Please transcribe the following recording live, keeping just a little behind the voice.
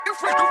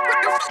Hello,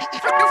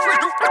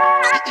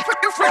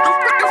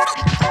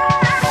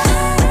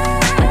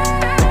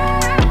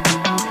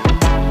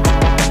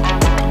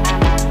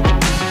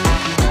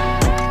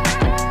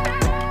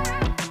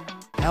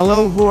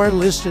 who are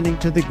listening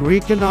to the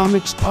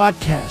Greekonomics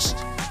podcast.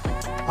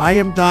 I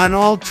am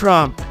Donald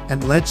Trump,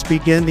 and let's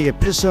begin the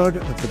episode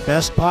of the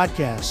best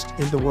podcast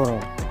in the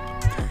world.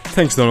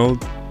 Thanks,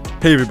 Donald.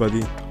 Hey,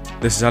 everybody.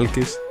 This is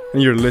Alkis,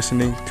 and you're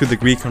listening to the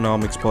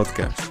Greekonomics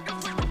podcast,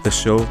 the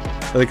show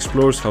that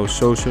explores how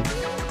social,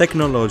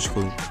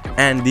 technological,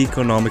 and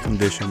economic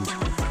conditions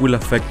will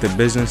affect the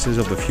businesses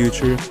of the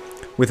future,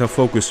 with a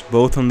focus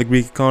both on the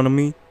Greek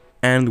economy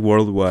and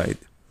worldwide.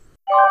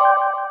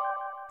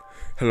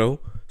 Hello.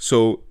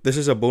 So this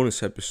is a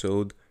bonus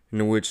episode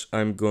in which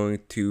I'm going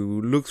to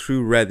look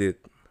through Reddit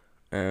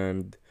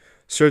and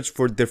search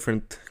for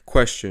different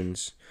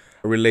questions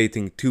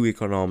relating to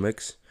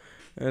economics,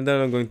 and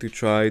then I'm going to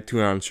try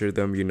to answer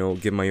them,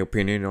 give my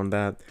opinion on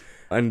that.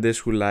 And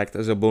this will act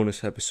as a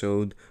bonus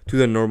episode to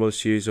the normal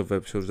series of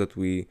episodes that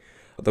we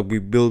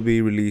will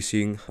be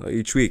releasing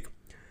each week.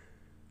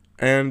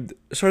 And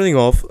starting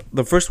off,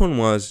 the first one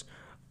was,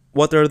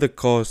 what are the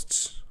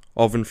costs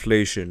of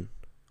inflation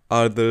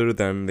other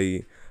than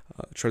the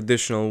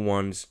traditional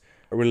ones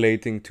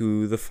relating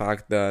to the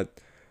fact that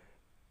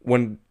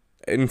when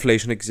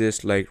inflation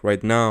exists, like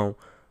right now,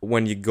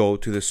 when you go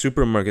to the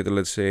supermarket,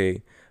 let's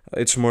say,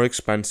 it's more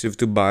expensive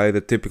to buy the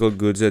typical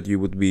goods that you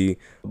would be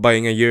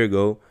buying a year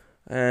ago.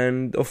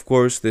 And of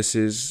course, this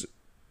is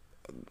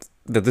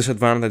the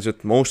disadvantage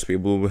that most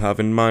people will have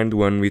in mind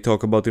when we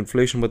talk about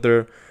inflation, but there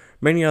are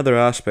many other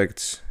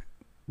aspects,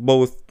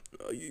 both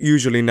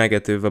usually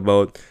negative,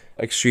 about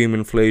extreme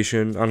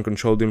inflation,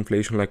 uncontrolled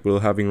inflation like we're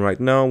having right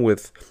now,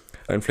 with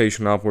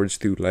inflation upwards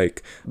to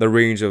like the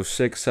range of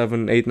 6,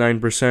 7, 8,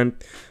 9%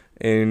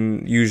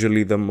 in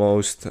usually the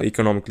most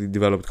economically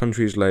developed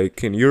countries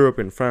like in Europe,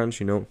 in France,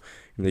 in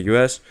the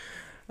US.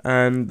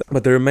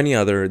 But there are many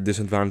other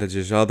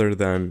disadvantages other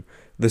than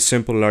the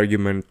simple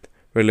argument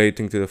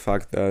relating to the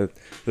fact that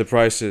the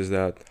prices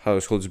that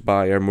households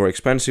buy are more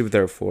expensive,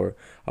 therefore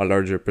a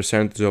larger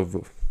percentage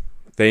of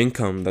the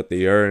income that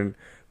they earn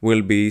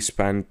will be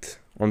spent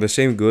on the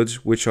same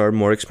goods which are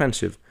more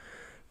expensive.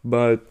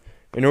 But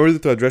in order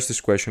to address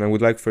this question, I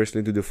would like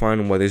firstly to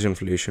define what is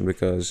inflation,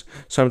 because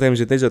sometimes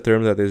it is a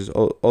term that is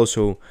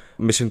also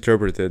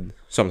misinterpreted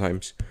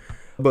sometimes.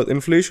 But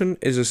inflation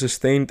is a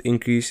sustained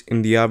increase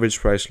in the average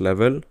price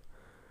level,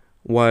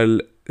 while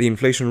the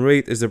inflation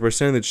rate is the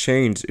percentage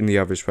change in the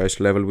average price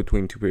level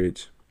between two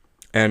periods.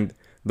 And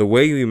the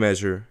way we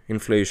measure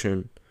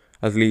inflation,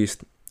 at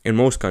least in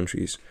most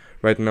countries,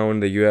 right now in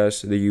the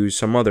US, they use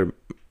some other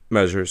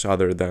measures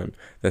other than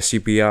the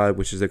CPI,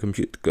 which is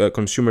the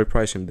Consumer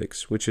Price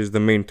Index, which is the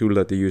main tool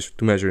that they use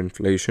to measure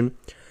inflation.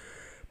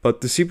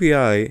 But the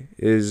CPI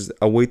is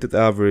a weighted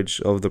average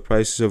of the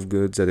prices of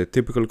goods that a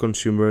typical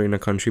consumer in a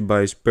country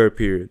buys per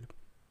period.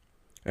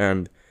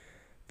 And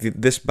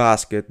this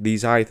basket,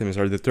 these items,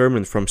 are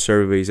determined from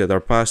surveys that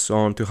are passed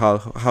on to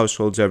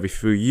households every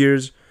few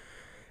years,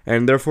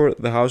 and therefore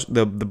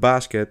the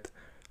basket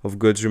of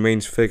goods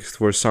remains fixed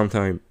for some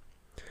time.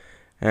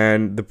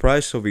 And the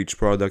price of each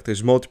product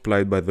is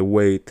multiplied by the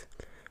weight,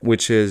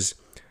 which is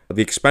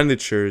the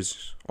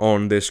expenditures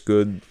on this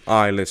good.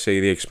 Let's say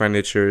the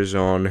expenditures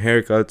on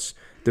haircuts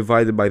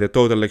divided by the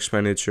total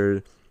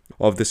expenditure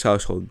of this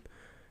household.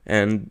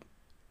 And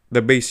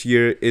the base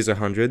year is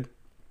 100,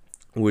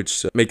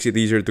 which makes it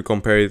easier to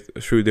compare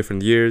it through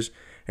different years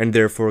and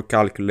therefore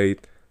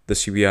calculate the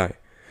CPI.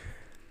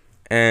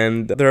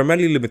 And there are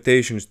many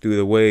limitations to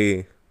the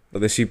way that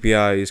the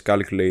CPI is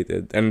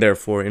calculated, and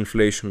therefore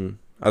inflation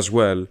as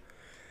well.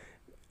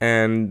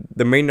 And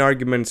the main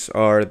arguments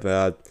are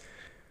that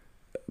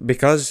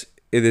because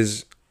it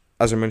is,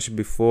 as I mentioned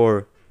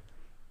before,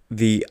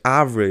 the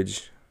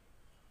average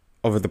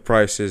of the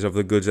prices of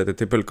the goods that a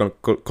typical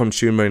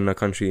consumer in a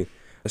country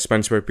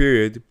spends per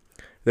period,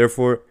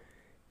 therefore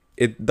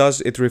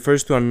it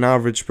refers to an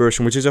average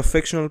person, which is a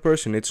fictional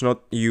person. It's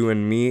not you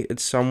and me.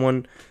 It's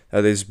someone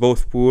that is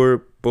both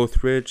poor,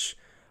 both rich,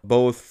 he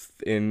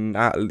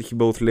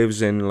both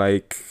lives in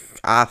like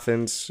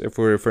Athens, if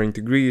we're referring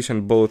to Greece,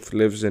 and both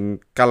lives in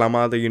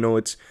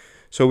Kalamata.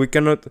 So we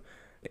cannot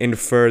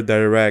infer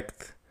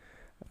direct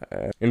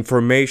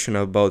information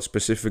about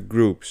specific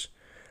groups,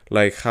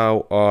 like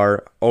how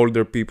are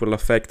older people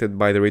affected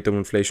by the rate of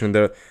inflation.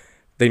 The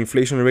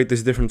inflation rate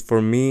is different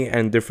for me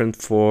and different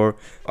for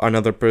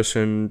another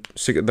person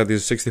that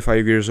is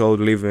 65 years old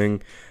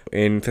living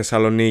in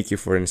Thessaloniki,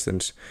 for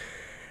instance.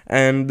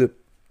 And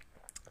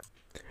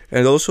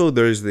also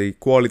there is the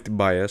quality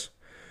bias,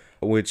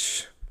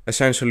 which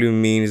essentially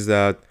means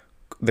that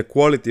the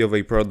quality of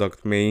a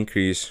product may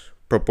increase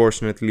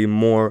proportionately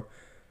more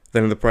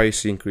than the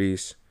price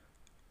increase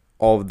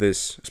of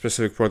this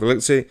specific product.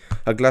 Let's say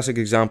a classic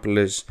example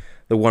is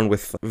the one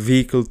with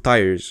vehicle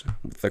tires,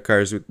 with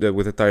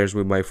the tires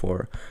we buy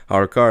for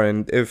our car.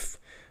 And if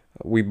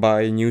we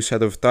buy a new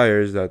set of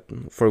tires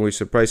for which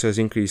the price has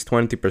increased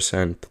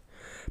 20%,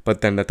 but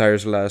then the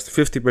tires last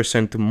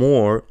 50%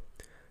 more,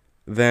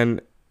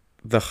 then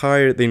the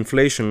higher the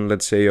inflation,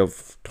 let's say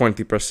of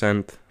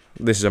 20%,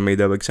 this is a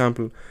made up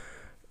example,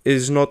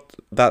 is not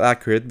that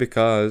accurate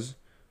because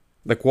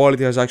the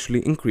quality has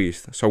actually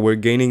increased. So we're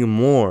gaining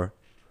more.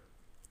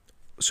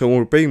 So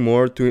we're paying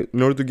more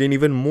in order to gain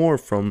even more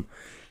from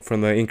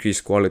the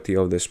increased quality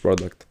of this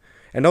product.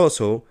 And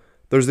also,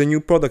 there's the new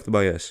product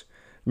bias.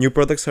 New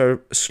products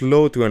are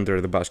slow to enter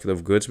the basket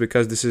of goods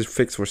because this is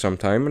fixed for some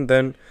time and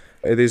then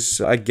it is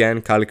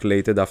again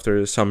calculated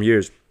after some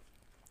years.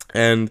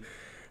 And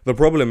the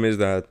problem is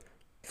that,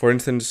 for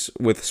instance,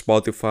 with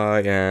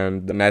Spotify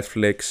and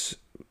Netflix,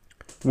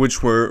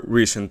 which were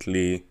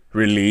recently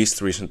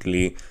released,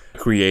 recently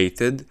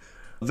created,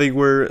 they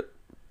were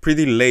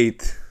pretty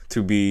late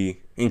to be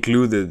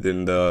included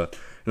in the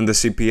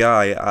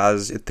CPI,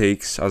 as it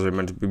takes, as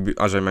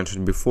I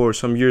mentioned before,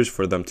 some years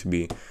for them to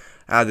be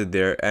added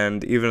there.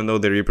 And even though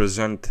they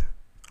represent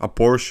a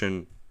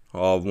portion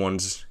of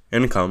one's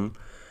income,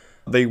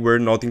 they were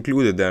not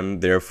included,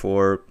 and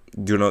therefore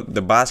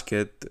the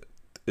basket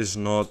is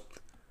not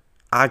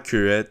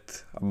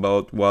accurate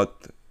about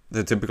what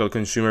the typical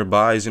consumer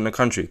buys in a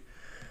country.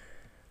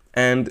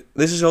 And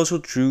this is also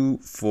true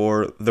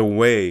for the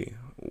way,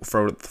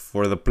 for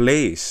the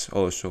place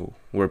also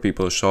where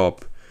people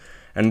shop.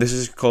 And this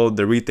is called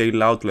the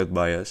retail outlet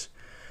bias.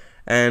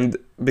 And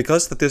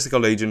because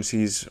statistical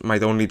agencies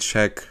might only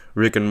check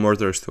brick and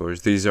mortar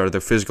stores, these are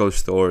the physical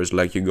stores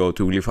like you go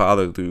to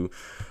Glifado to,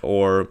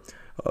 or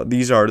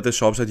these are the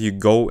shops that you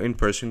go in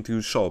person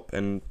to shop.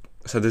 And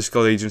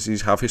statistical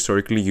agencies have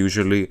historically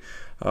usually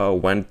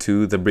went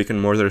to the brick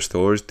and mortar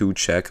stores to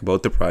check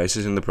about the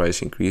prices and the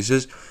price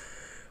increases.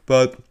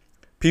 But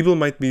people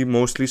might be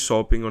mostly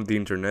shopping on the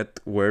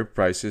internet where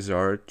prices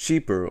are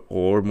cheaper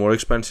or more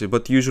expensive,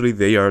 but usually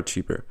they are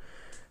cheaper.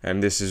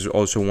 And this is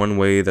also one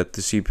way that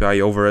the CPI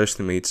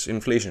overestimates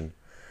inflation.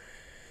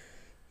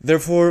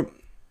 Therefore,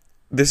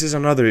 this is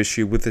another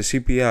issue with the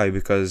CPI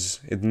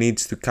because it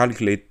needs to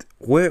calculate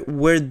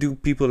where do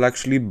people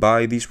actually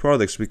buy these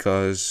products,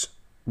 because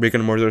brick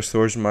and mortar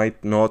stores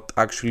might not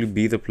actually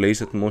be the place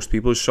that most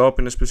people shop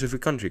in a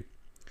specific country.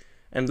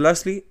 And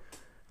lastly,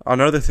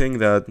 another thing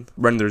that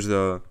renders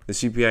the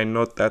CPI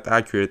not that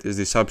accurate is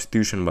the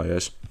substitution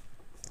bias.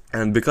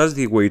 And because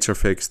the weights are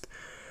fixed,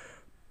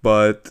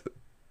 but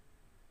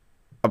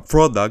a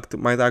product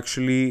might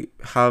actually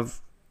have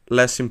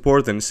less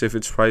importance if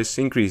its price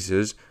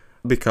increases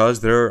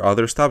because there are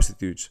other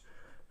substitutes.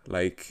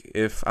 Like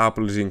if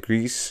apples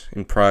increase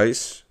in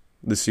price,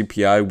 the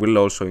CPI will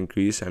also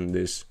increase and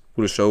this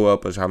will show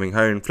up as having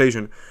higher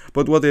inflation.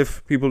 But what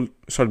if people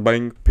start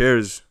buying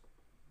pears,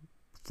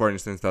 for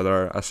instance, that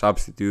are a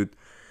substitute,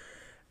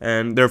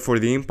 and therefore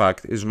the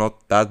impact is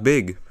not that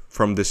big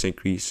from this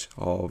increase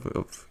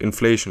of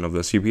inflation of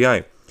the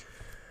CPI.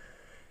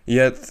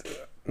 Yet,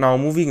 now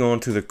moving on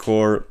to the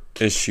core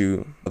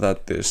issue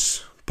that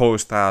this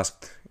post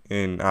asked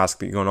in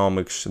Ask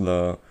Economics,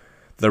 the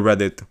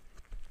Reddit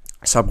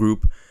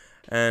subgroup,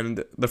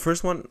 and the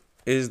first one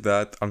is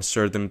that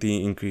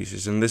uncertainty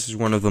increases, and this is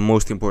one of the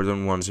most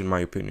important ones in my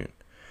opinion.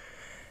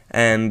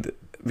 And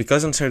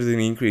because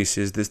uncertainty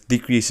increases, this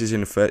decreases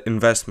in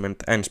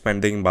investment and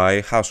spending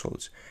by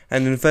households.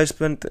 And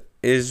investment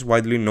is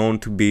widely known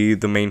to be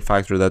the main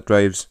factor that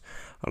drives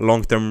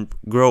long-term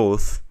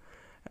growth,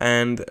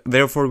 and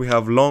therefore we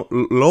have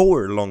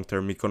lower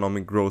long-term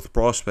economic growth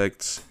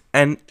prospects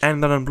and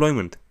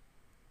unemployment.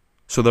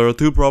 So there are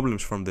two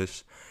problems from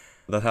this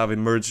that have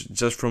emerged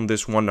just from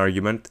this one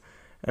argument.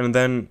 And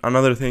then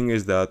another thing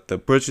is that the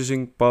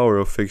purchasing power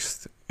of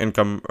fixed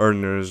income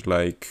earners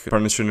like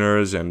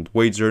pensioners and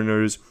wage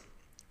earners,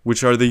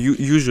 which are the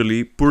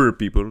usually poorer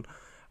people,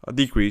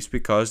 decrease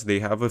because they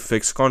have a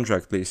fixed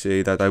contract. They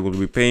say that I will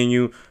be paying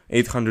you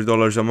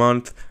 $800 a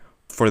month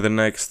for the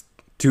next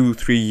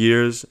 2-3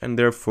 years, and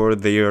therefore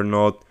they are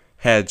not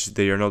hedged,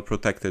 they are not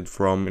protected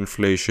from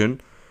inflation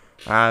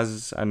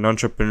as an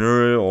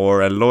entrepreneur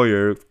or a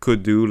lawyer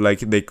could do. Like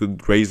they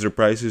could raise their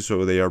prices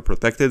so they are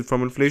protected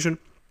from inflation,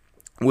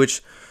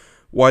 which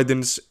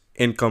widens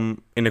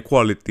income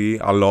inequality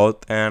a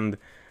lot. And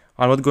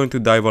I'm not going to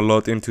dive a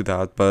lot into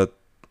that, but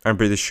I'm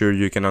pretty sure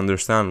you can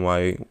understand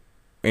why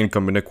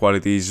income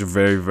inequality is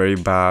very, very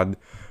bad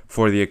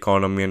for the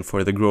economy and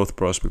for the growth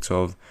prospects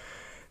of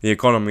the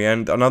economy.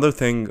 And another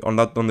thing on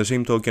the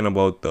same token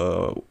about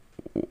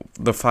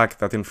the fact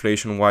that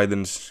inflation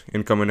widens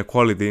income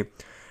inequality,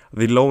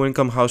 the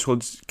low-income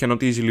households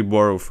cannot easily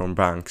borrow from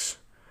banks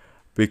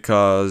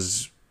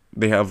because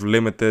they have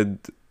limited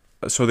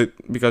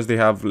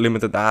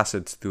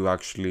assets to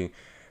actually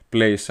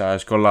place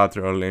as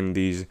collateral in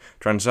these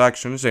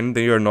transactions, and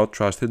they are not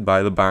trusted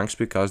by the banks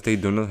because they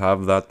do not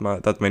have that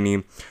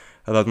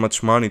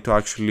much money to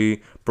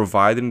actually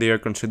provide, and they are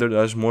considered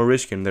as more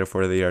risky, and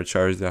therefore they are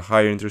charged a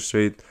higher interest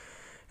rate,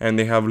 and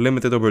they have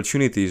limited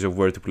opportunities of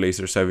where to place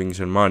their savings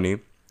and money.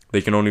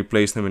 They can only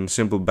place them in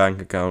simple bank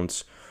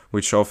accounts,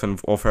 which often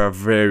offer a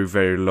very,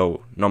 very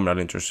low nominal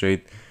interest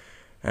rate,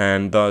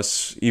 and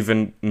thus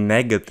even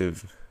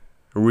negative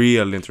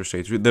real interest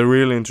rates. The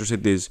real interest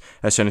rate is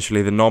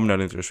essentially the nominal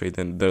interest rate,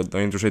 and the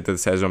interest rate that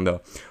says on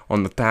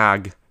the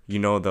tag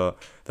that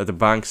the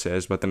bank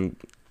says, but then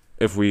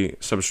if we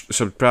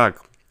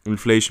subtract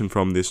inflation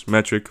from this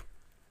metric,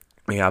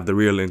 we have the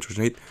real interest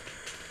rate.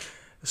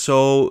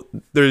 So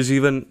there is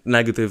even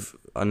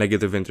a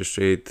negative interest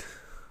rate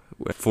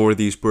for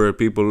these poor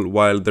people,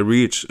 while the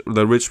rich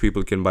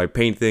people can buy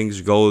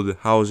paintings, gold,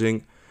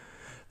 housing.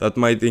 That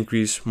might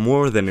increase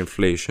more than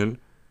inflation,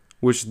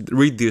 which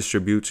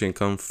redistributes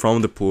income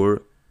from the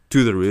poor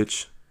to the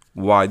rich,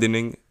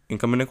 widening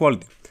income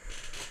inequality.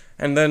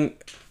 And then,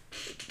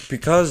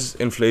 because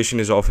inflation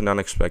is often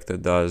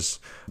unexpected, as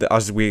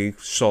we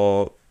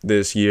saw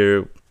this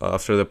year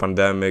after the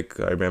pandemic,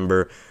 I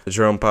remember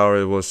Jerome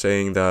Powell was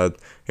saying that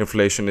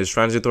inflation is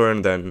transitory,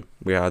 and then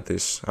we had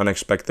this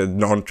unexpected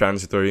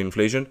non-transitory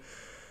inflation.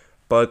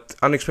 But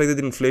unexpected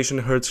inflation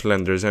hurts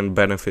lenders and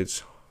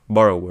benefits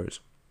borrowers,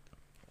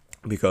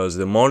 because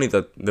the money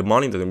that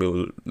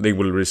they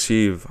will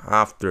receive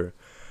after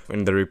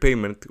in the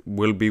repayment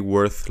will be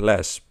worth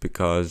less,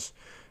 because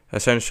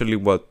essentially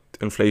what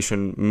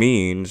inflation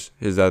means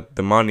is that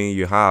the money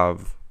you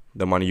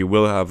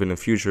will have in the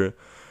future,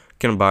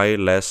 can buy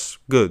less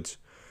goods.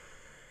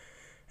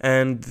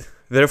 And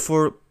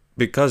therefore,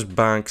 because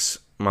banks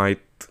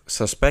might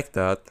suspect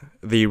that,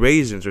 they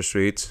raise interest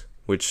rates,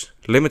 which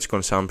limits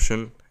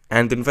consumption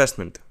and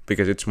investment,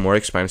 because it's more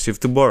expensive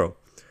to borrow,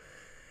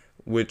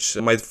 which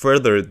might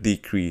further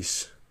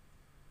decrease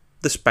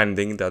the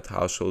spending that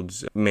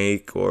households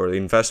make or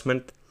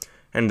investment,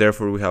 and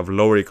therefore we have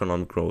lower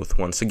economic growth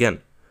once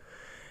again.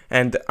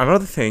 And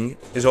another thing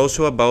is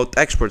also about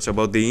exports,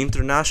 about the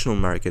international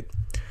market.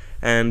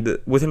 And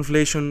with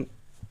inflation,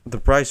 the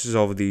prices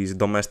of these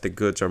domestic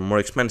goods are more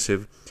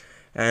expensive,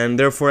 and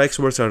therefore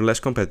exports are less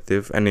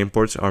competitive and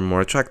imports are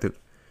more attractive,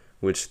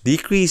 which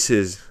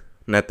decreases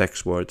net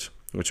exports,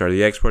 which are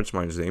the exports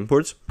minus the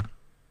imports,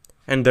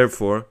 and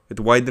therefore it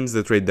widens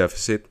the trade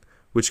deficit,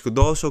 which could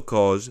also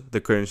cause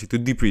the currency to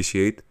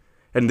depreciate,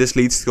 and this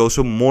leads to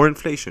also more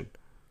inflation.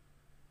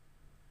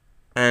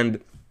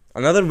 And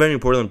another very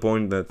important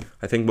point that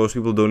I think most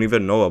people don't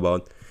even know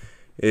about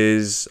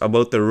is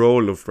about the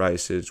role of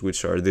prices,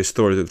 which are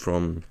distorted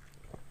from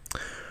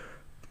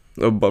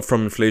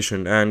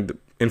inflation. And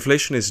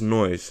inflation is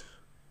noise.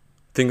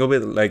 Think of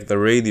it like the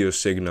radio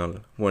signal.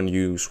 When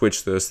you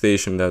switch to a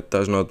station that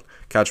does not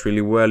catch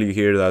really well, you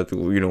hear that,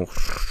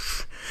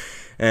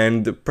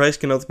 and the price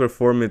cannot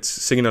perform its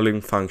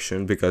signaling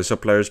function, because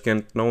suppliers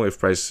can't know if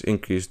price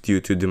increased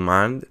due to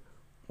demand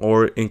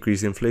or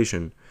increased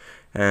inflation,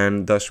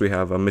 and thus we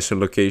have a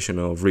misallocation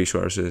of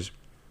resources.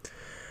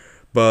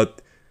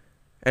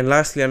 And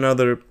lastly,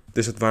 another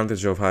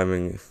disadvantage of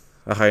having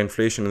a high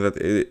inflation is that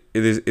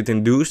it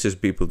induces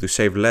people to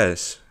save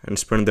less and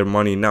spend their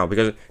money now.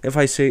 Because if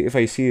I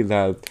see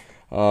that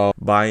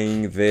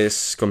buying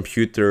this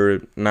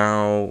computer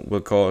now will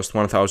cost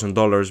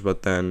 $1,000,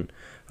 but then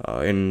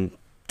in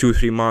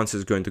 2-3 months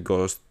it's going to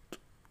cost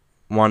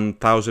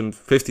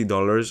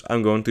 $1,050,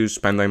 I'm going to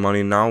spend my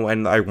money now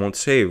and I won't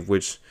save,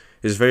 which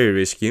is very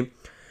risky.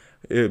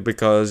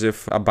 Because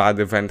if a bad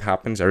event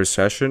happens, a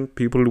recession,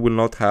 people will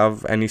not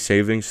have any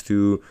savings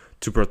to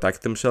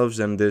protect themselves,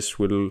 and this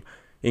will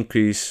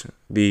increase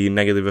the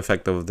negative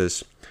effect of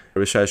this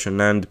recession.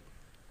 And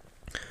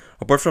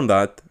apart from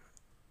that,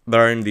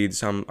 there are indeed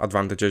some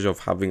advantages of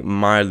having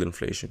mild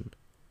inflation,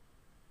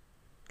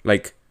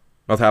 like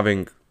not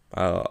having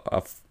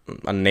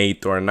an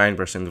 8 or a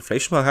 9%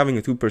 inflation, but having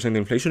a 2%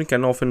 inflation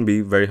can often be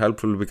very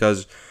helpful,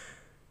 because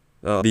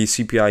the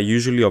CPI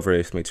usually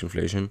overestimates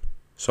inflation.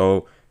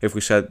 So if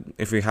we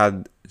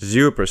had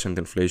 0%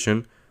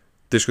 inflation,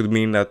 this would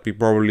mean that we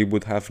probably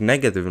would have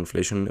negative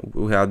inflation.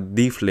 We had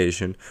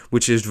deflation,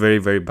 which is very,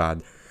 very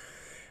bad.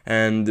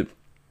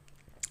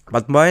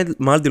 But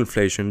mild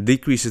inflation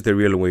decreases the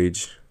real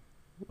wage,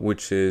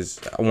 which is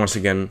once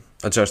again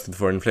adjusted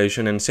for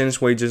inflation. And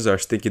since wages are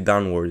sticky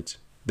downwards,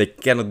 they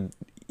cannot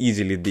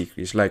easily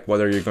decrease. Like,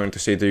 what are you going to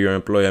say to your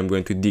employee? I'm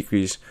going to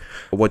decrease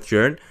what you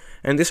earn.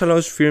 And this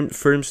allows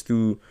firms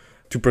to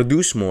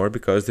produce more,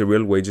 because the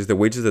real wages, the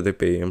wages that they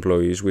pay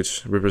employees,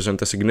 which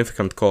represent a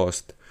significant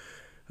cost,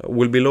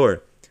 will be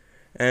lower.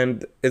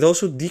 And it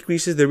also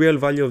decreases the real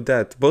value of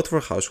debt, both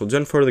for households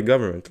and for the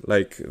government.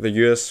 Like, the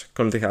US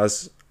currently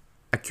has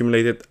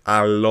accumulated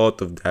a lot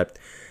of debt,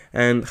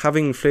 and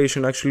having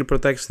inflation actually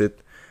protects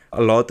it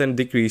a lot and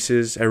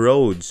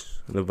erodes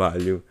the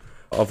value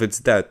of its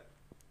debt.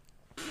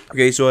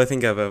 Okay, so I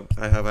think I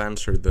have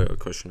answered the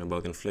question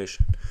about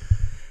inflation.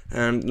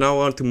 And now I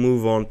want to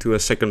move on to a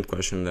second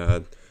question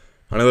that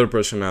another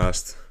person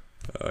asked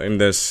in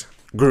this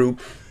group,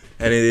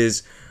 and it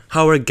is,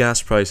 how are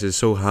gas prices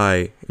so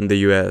high in the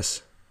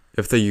US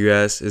if the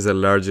US is the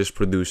largest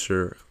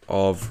producer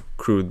of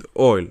crude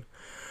oil?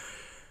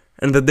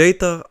 And the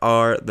data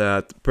are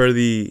that, per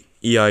the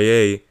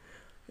EIA,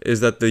 is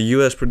that the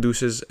US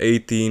produces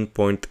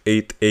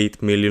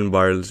 18.88 million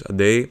barrels a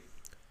day,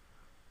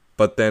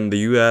 but then the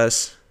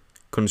US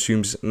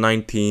consumes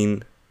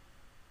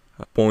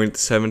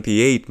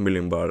 19.78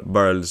 million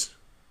barrels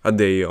a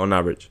day on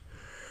average.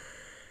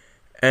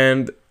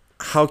 And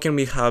how can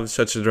we have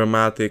such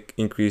dramatic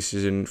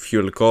increases in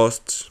fuel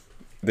costs?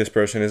 this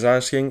person is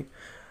asking.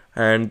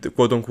 And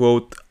quote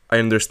unquote, I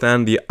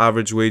understand the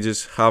average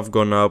wages have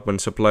gone up on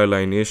supply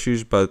line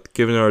issues, but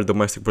given our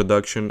domestic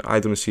production, I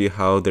don't see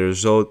how the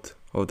result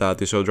of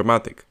that is so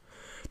dramatic.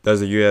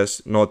 Does the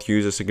US not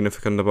use a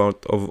significant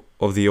amount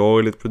of the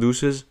oil it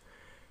produces?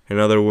 In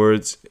other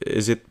words,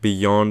 is it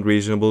beyond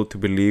reasonable to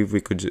believe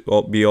we could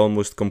be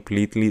almost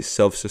completely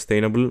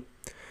self-sustainable?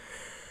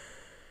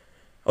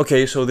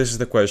 Okay, so this is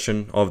the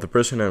question of the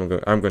person,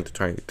 and I'm going to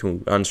try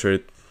to answer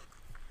it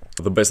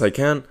the best I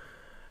can.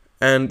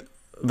 And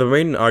the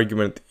main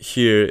argument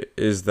here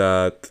is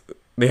that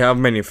they have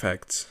many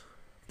facts,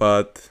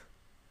 but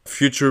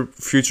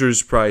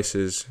futures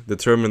prices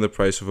determine the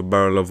price of a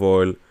barrel of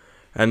oil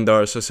and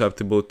are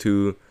susceptible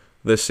to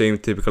the same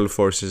typical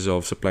forces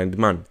of supply and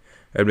demand.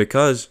 And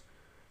because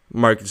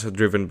markets are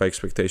driven by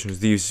expectations,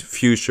 these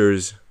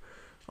futures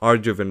are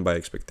driven by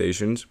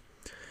expectations.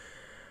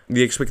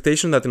 The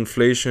expectation that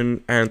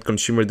inflation and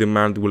consumer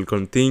demand will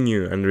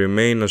continue and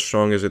remain as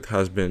strong as it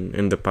has been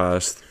in the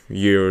past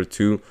year or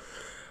two,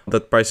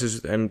 that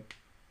prices, and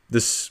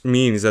this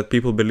means that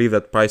people believe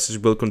that prices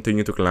will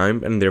continue to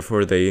climb, and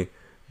therefore they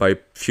buy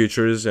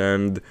futures,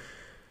 and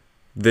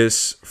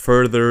this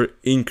further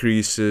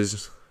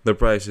increases the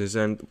prices.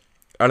 And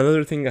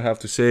another thing I have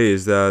to say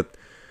is that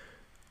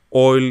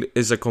oil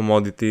is a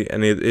commodity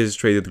and it is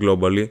traded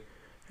globally,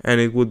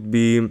 and it would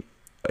be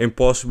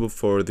impossible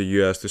for the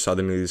US to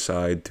suddenly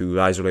decide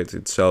to isolate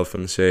itself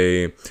and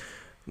say,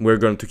 we're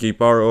going to keep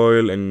our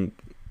oil and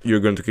you're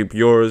going to keep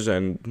yours,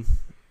 and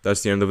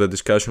that's the end of the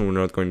discussion.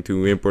 We're not going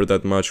to import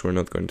that much, we're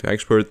not going to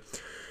export,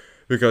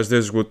 because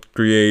this would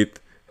create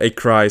a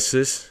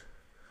crisis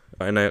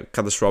and a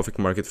catastrophic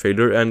market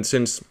failure. And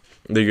since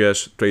the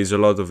US trades a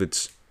lot of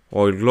its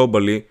oil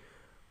globally,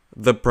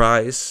 the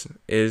price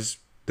is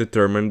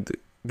determined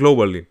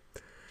globally,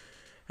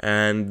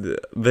 and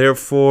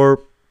therefore,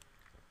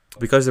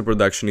 because the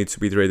production needs to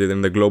be traded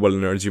in the global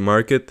energy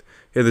market,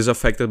 it is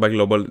affected by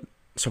global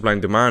supply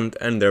and demand,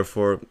 and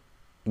therefore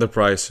the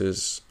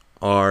prices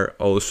are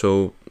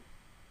also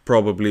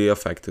probably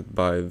affected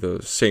by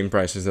the same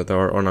prices that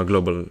are on a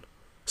global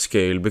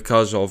scale.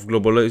 Because of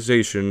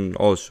globalization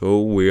also,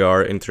 we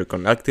are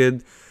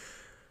interconnected.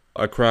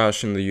 A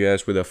crash in the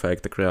US would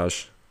affect the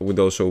crash, would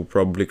also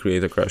probably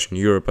create a crash in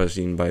Europe, as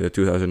seen by the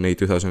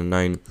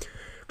 2008-2009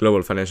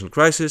 global financial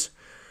crisis.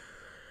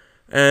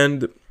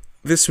 And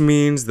this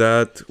means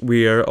that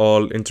we are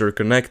all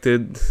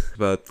interconnected,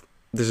 but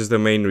this is the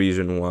main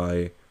reason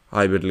why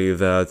I believe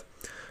that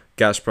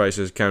gas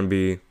prices can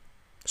be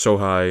so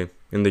high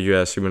in the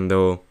US, even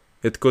though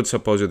it could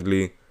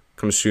supposedly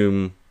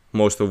consume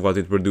most of what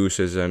it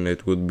produces, and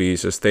it would be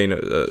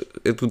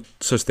it would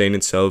sustain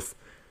itself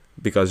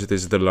because it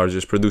is the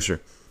largest producer.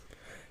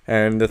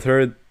 And the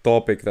third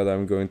question that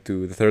I'm going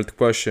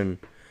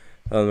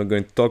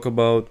to talk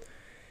about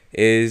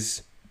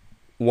is,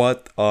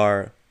 what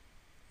are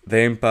the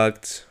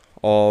impacts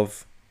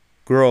of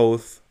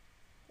growth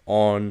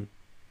on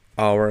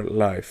our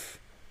life?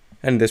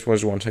 And this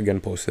was once again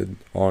posted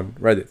on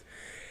Reddit.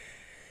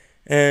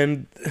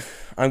 And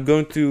I'm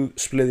going to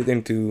split it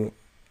into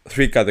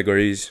 3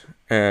 categories,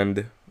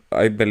 and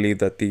I believe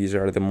that these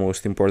are the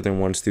most important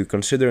ones to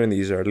consider, and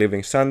these are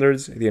living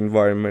standards, the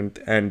environment,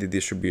 and the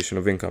distribution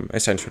of income,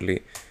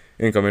 essentially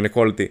income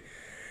inequality.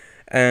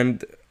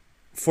 And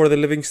for the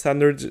living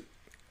standards,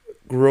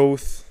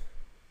 growth,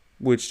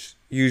 which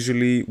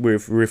usually we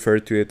refer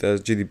to it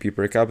as GDP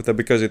per capita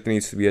because it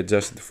needs to be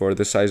adjusted for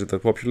the size of the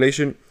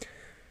population.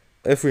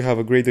 If we have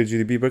a greater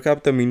GDP per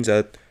capita, means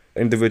that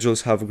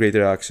individuals have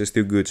greater access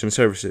to goods and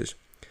services.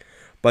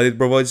 But it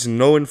provides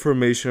no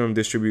information on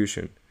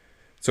distribution,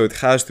 so it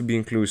has to be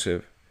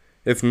inclusive.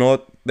 If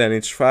not, then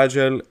it's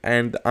fragile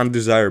and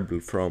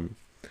undesirable from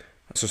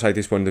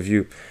society's point of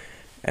view.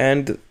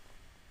 And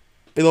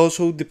it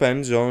also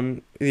depends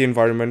on the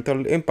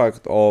environmental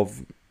impact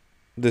of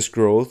this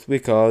growth,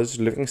 because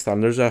living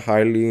standards are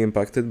highly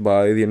impacted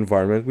by the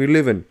environment we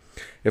live in.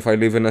 If I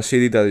live in a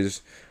city that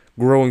is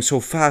growing so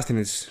fast and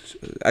it's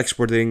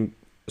exporting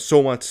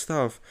so much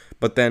stuff,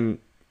 but then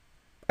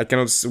I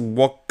cannot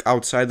walk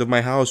outside of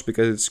my house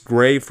because it's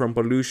gray from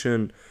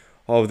pollution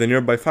of the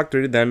nearby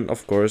factory, then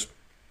of course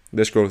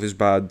this growth is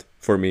bad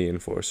for me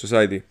and for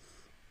society.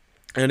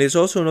 And it's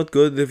also not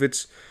good if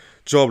it's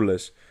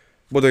jobless.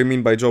 What do I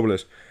mean by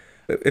jobless?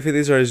 If it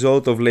is a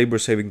result of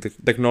labor-saving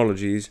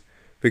technologies,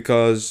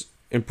 because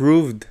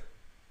improved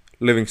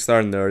living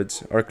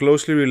standards are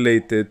closely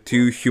related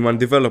to human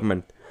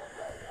development.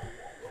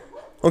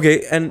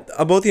 Okay, and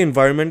about the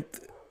environment,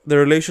 the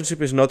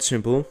relationship is not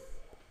simple,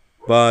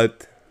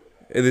 but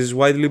it is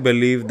widely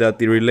believed that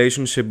the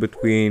relationship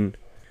between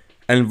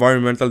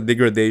environmental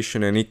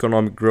degradation and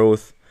economic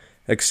growth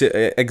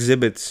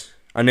exhibits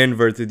an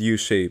inverted U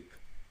shape.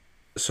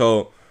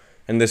 So,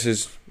 and this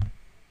is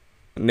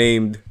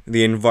named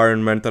the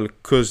environmental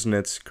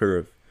Kuznets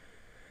curve.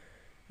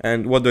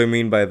 And what do I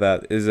mean by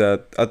that? Is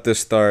that at the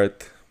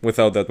start,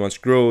 without that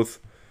much growth,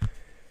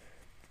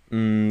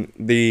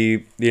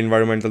 the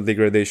environmental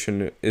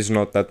degradation is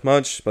not that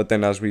much, but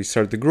then as we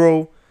start to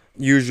grow,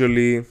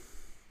 usually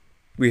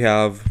we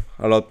have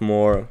a lot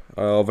more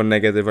of a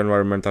negative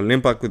environmental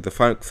impact with the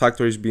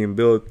factories being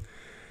built.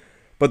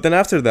 But then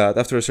after that,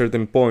 after a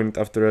certain point,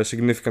 after a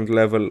significant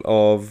level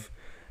of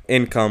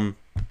income,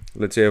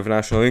 let's say of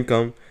national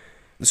income,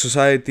 the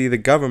society, the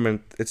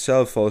government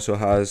itself also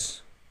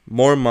has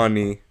more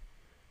money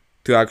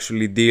to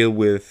actually deal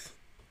with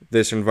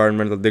this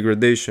environmental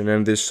degradation,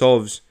 and this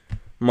solves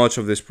much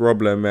of this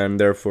problem. And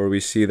therefore we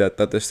see that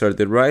at the start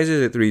it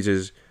rises, it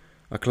reaches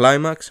a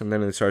climax, and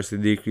then it starts to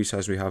decrease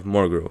as we have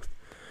more growth.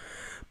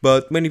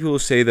 But many people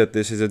say that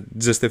this is a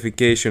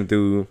justification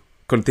to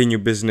continue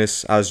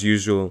business as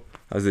usual,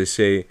 as they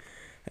say,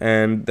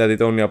 and that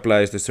it only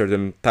applies to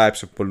certain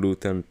types of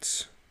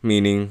pollutants,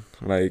 meaning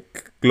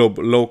like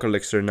local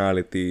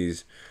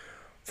externalities,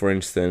 for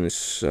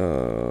instance,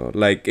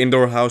 like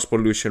indoor house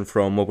pollution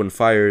from open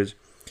fires.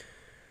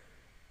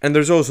 And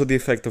there's also the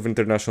effect of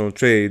international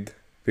trade,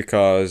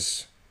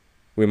 because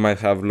we might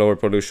have lower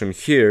pollution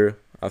here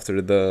after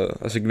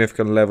a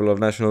significant level of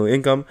national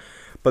income,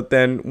 but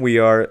then we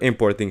are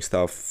importing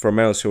stuff from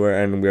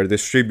elsewhere and we are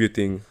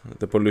distributing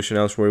the pollution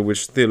elsewhere,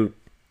 which still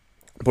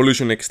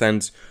pollution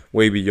extends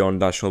way beyond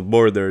national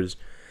borders.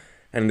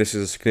 And this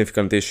is a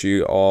significant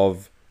issue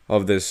of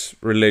this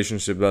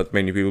relationship that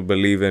many people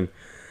believe in.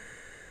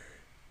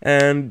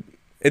 And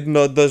it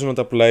does not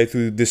apply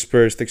to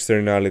dispersed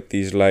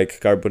externalities like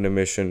carbon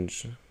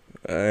emissions.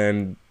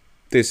 And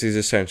this is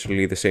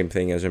essentially the same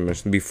thing as I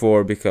mentioned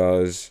before,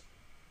 because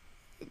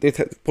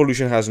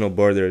pollution has no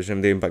borders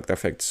and the impact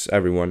affects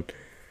everyone.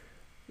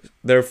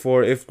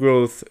 Therefore, if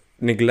growth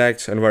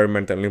neglects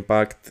environmental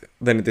impact,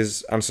 then it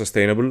is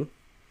unsustainable.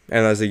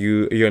 And as the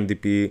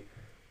UNDP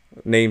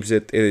names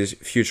it, it is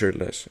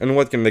futureless. And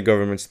what can the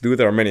governments do?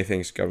 There are many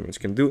things governments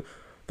can do,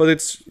 but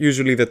it's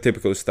usually the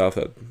typical stuff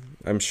that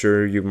I'm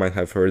sure you might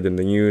have heard in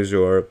the news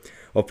or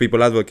of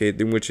people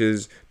advocating, which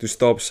is to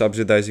stop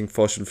subsidizing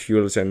fossil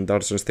fuels and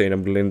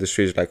unsustainable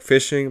industries like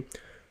fishing,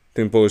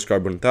 to impose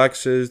carbon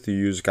taxes, to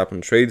use cap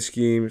and trade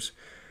schemes,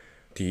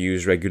 to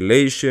use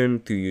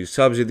regulation, to use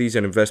subsidies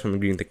and investment in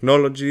green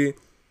technology.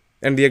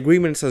 And the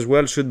agreements as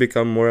well should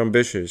become more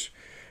ambitious,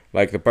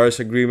 like the Paris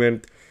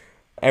Agreement.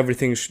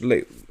 Everything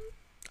should,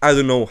 I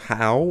don't know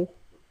how,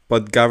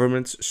 but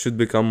governments should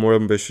become more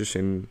ambitious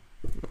in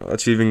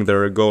achieving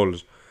their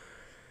goals.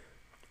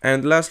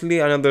 And lastly,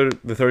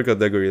 the third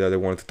category that I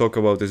want to talk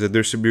about is the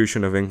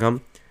distribution of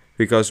income,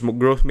 because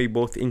growth may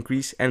both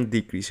increase and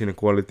decrease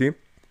inequality.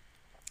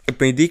 It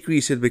may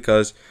decrease it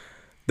because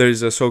there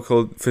is a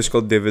so-called fiscal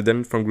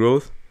dividend from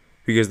growth,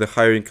 because the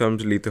higher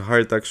incomes lead to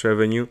higher tax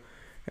revenue,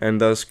 and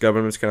thus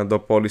governments can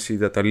adopt policies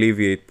that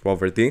alleviate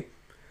poverty,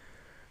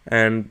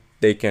 and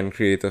they can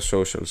create a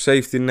social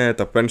safety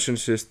net, a pension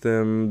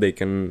system, they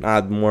can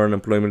add more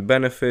unemployment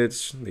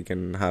benefits, they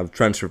can have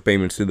transfer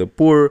payments to the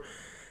poor,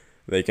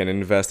 they can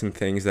invest in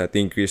things that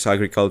increase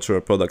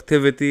agricultural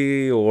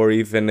productivity, or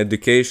even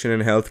education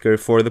and healthcare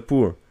for the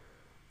poor.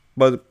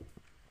 But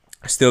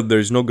still, there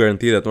is no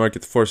guarantee that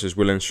market forces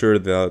will ensure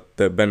that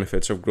the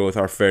benefits of growth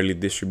are fairly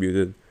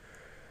distributed.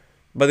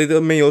 But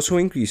it may also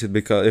increase it,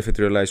 because if it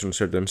relies on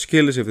certain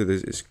skills, if it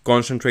is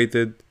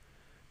concentrated,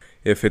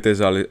 if it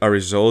is a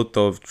result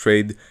of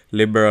trade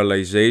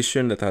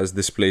liberalization that has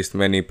displaced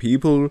many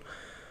people,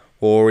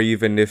 or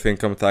even if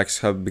income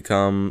taxes have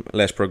become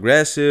less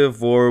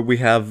progressive, or we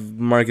have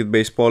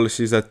market-based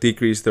policies that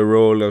decrease the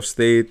role of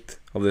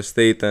the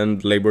state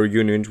and labor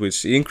unions,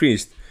 which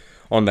increased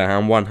on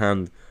the one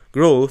hand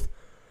growth,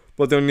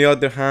 but on the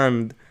other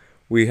hand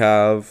we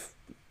have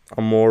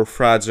a more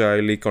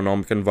fragile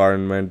economic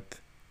environment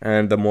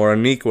and a more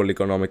unequal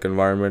economic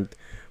environment,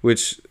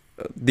 which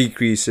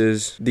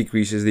decreases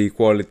the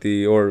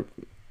equality, or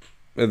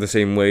in the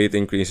same way it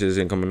increases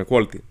income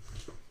inequality.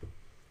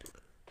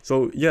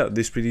 So yeah,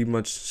 this pretty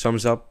much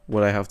sums up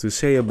what I have to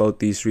say about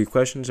these three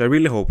questions. I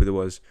really hope it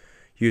was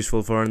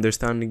useful for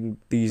understanding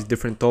these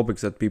different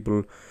topics that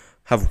people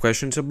have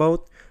questions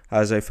about,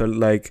 as I felt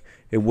like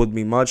it would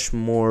be much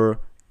more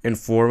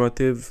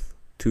informative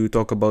to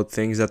talk about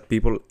things that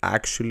people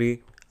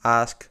actually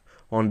ask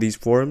on these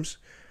forums.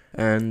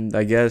 And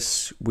I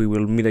guess we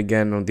will meet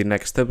again on the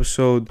next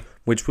episode,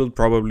 which will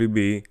probably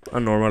be a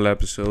normal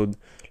episode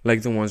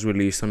like the ones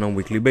released on a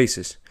weekly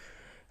basis.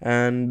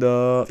 And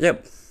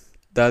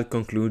that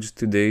concludes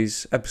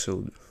today's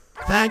episode.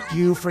 Thank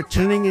you for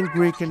tuning in,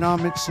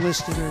 Greekonomics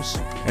listeners.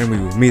 And we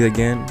will meet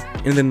again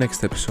in the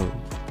next episode.